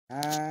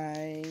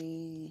I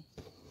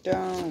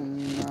don't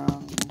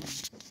know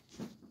if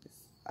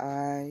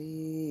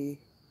I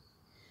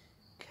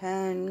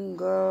can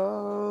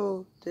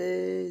go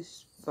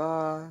this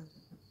far,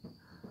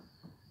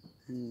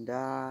 and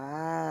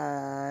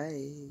I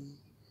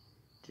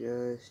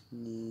just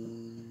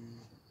need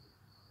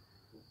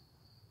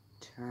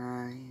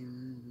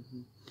time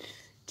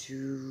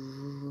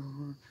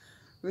to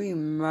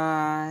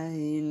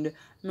remind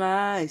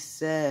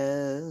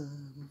myself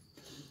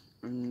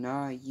I'm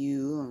not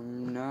you,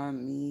 I'm not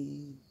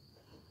me,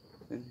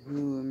 and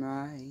who am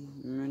I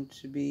meant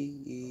to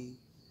be?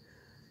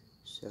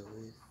 So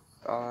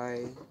if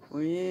I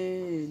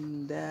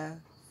went that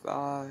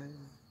far,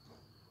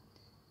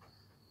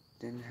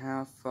 then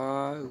how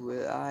far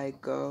will I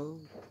go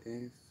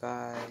if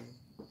I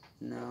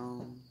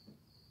know?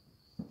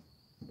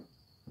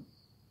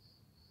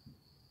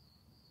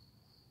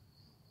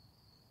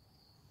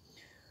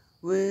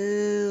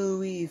 Will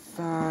we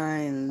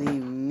finally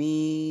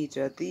meet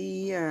at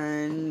the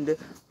end?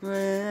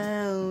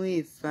 Will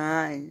we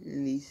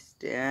finally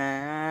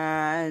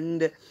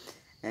stand?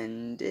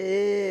 And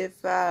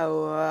if I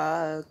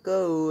walk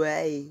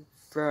away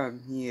from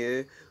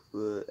here,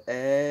 will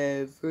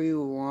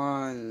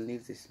everyone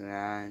leave this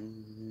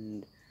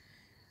land?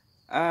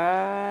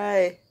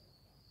 I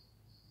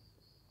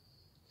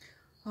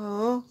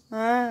know,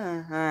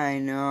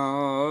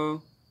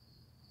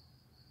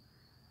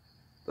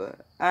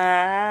 but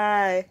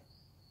I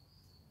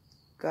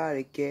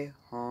gotta get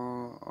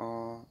home.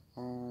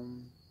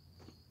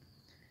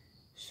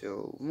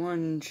 So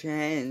one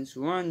chance,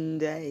 one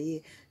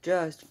day,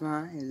 just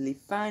finally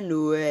find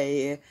a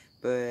way.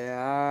 But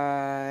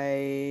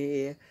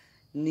I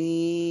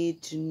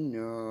need to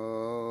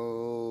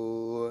know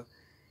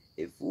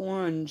if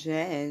one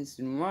chance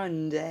and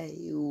one day,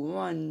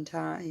 one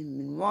time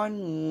and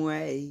one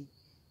way,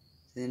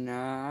 then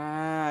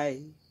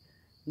I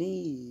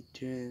need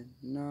to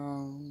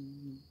know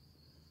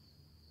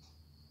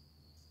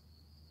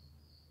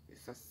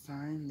if I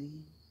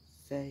finally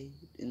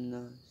fade in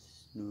the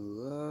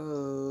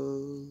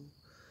snow,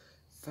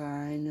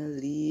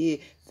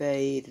 finally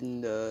fade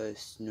in the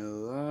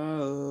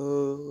snow.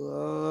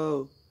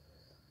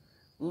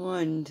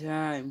 One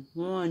time,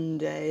 one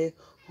day,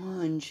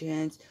 one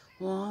chance,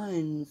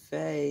 one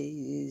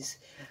phase,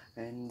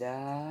 and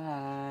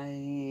I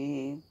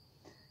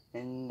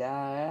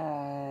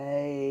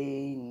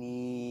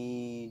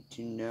need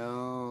to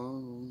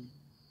know.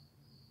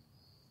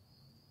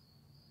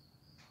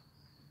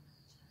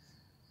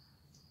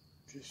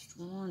 Just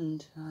one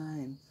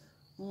time,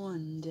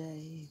 one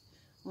day,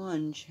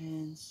 one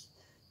chance,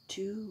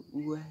 two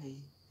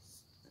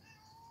ways,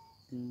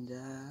 and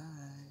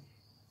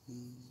I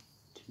need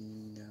to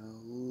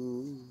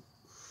know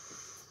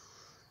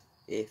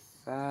if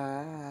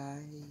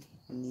I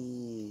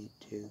need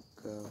to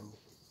go.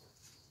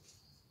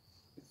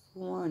 If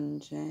one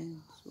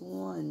chance,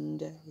 one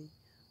day,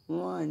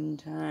 one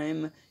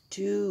time,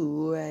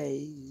 two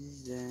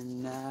ways,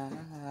 and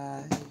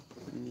I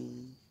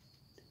need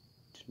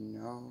to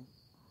know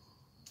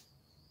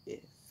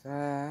if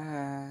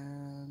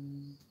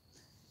I'm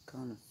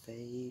gonna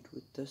fade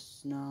with the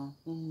snow.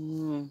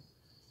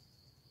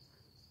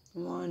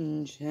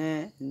 One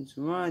chance,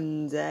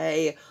 one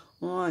day,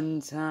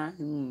 one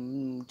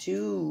time,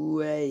 two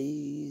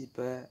ways,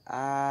 but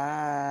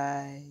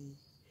I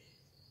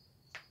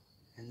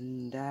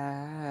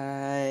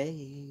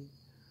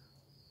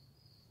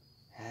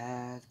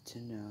have to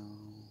know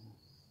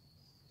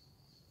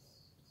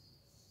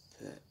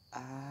that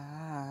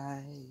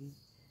I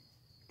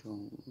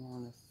don't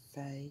wanna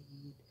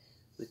fade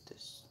with the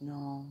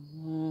snow,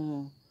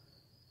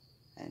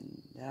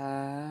 and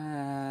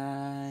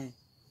I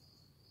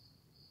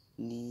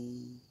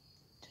need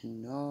to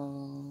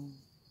know.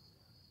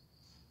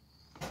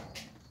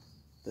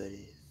 But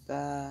if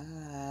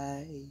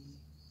I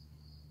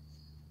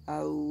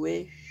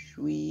wish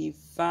we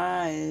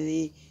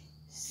finally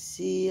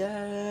see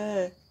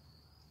her,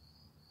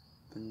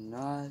 but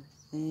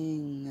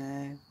nothing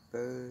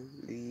ever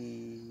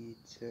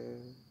leads her.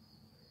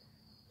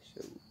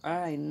 So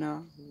I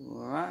know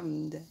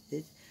I'm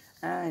dead,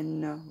 I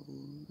know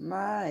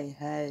my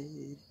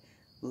head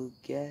will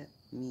get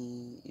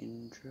me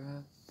in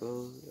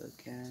trouble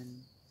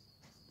again.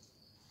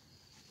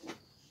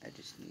 I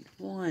just need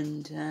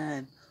one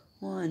time,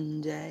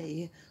 one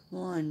day,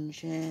 one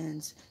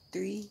chance,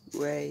 three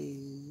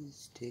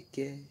ways to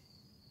get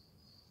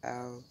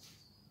out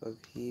of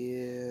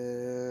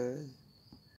here.